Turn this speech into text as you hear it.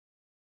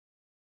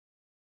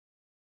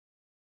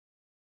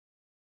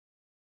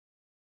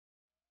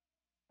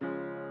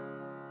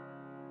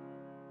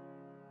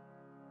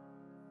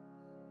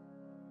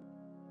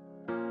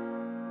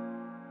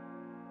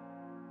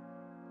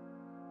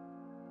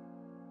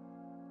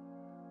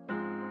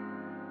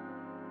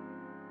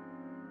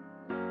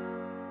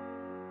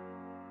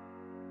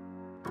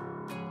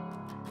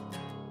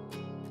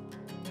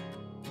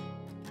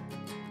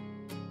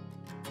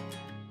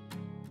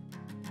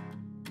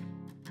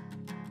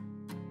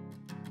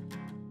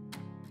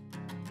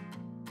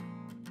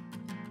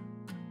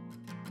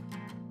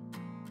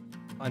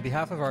On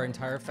behalf of our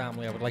entire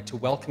family, I would like to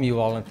welcome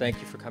you all and thank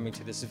you for coming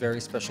to this very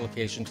special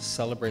occasion to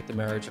celebrate the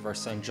marriage of our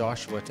son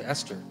Joshua to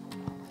Esther.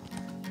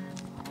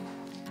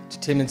 To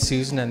Tim and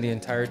Susan and the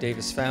entire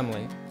Davis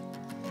family,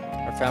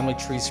 our family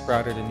tree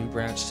sprouted a new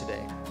branch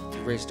today. You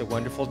raised a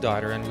wonderful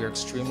daughter, and we are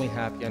extremely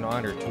happy and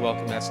honored to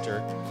welcome Esther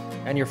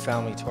and your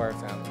family to our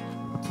family.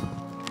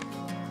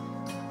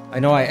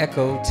 I know I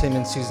echo Tim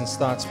and Susan's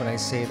thoughts when I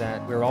say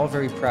that we're all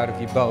very proud of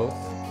you both,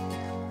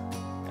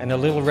 and a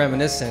little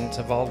reminiscent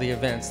of all the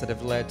events that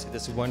have led to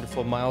this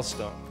wonderful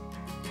milestone.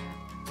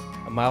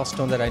 A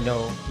milestone that I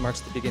know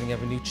marks the beginning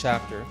of a new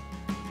chapter,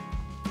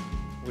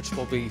 which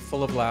will be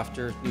full of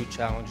laughter, new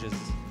challenges,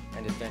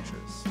 and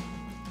adventures.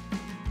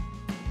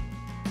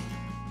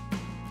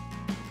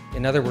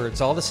 In other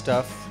words, all the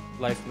stuff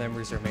life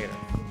memories are made of.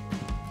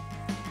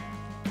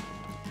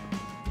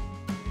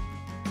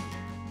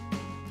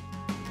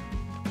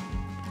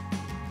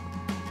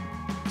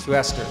 To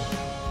Esther,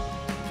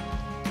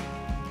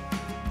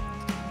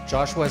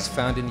 Joshua has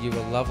found in you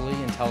a lovely,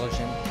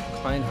 intelligent,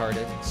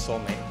 kind-hearted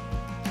soulmate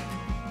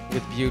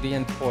with beauty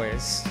and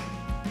poise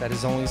that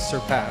is only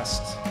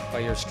surpassed by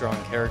your strong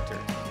character.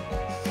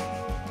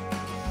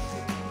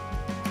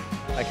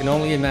 I can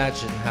only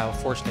imagine how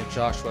fortunate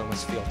Joshua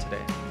must feel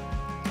today.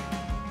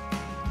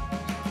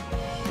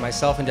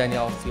 Myself and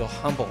Danielle feel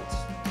humbled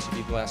to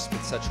be blessed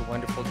with such a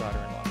wonderful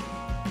daughter-in-law.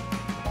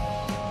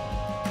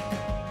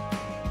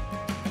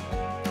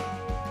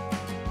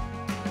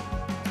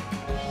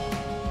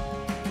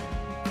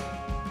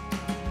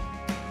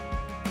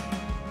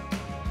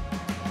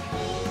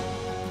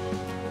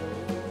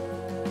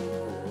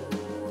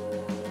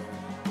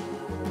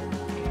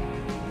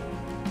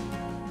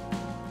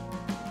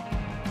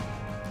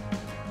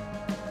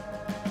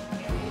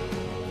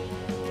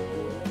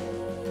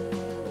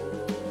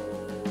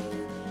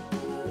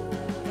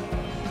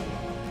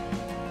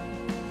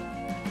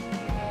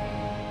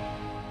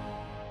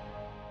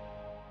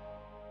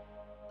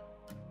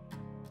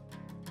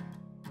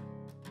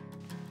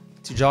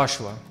 To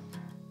Joshua,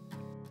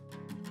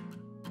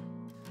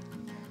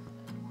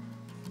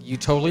 you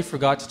totally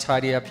forgot to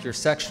tidy up your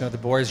section of the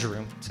boys'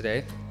 room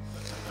today.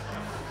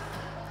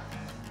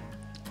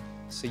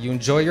 So you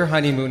enjoy your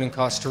honeymoon in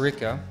Costa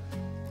Rica,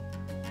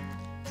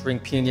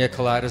 drink piña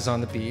coladas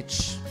on the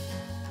beach,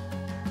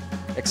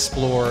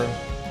 explore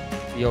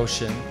the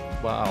ocean,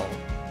 wow,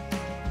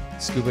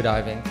 scuba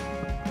diving.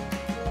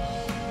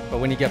 But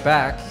when you get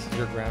back,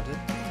 you're grounded.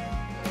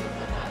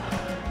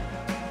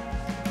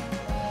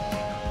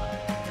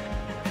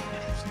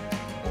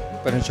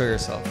 But enjoy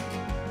yourself.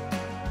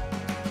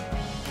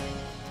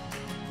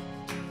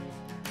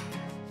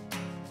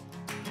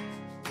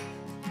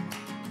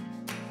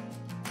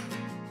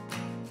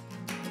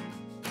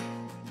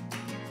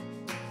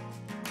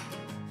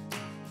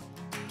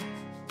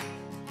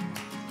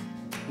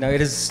 Now it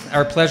is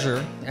our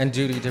pleasure and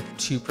duty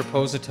to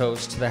propose a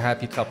toast to the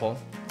happy couple,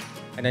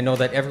 and I know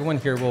that everyone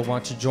here will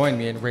want to join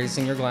me in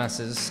raising your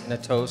glasses in a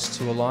toast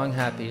to a long,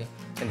 happy,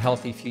 and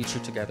healthy future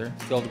together,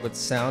 filled with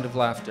sound of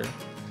laughter.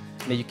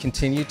 May you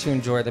continue to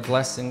enjoy the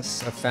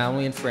blessings of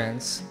family and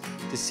friends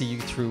to see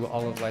you through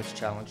all of life's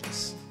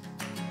challenges.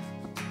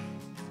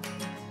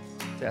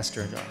 To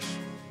Esther and Josh.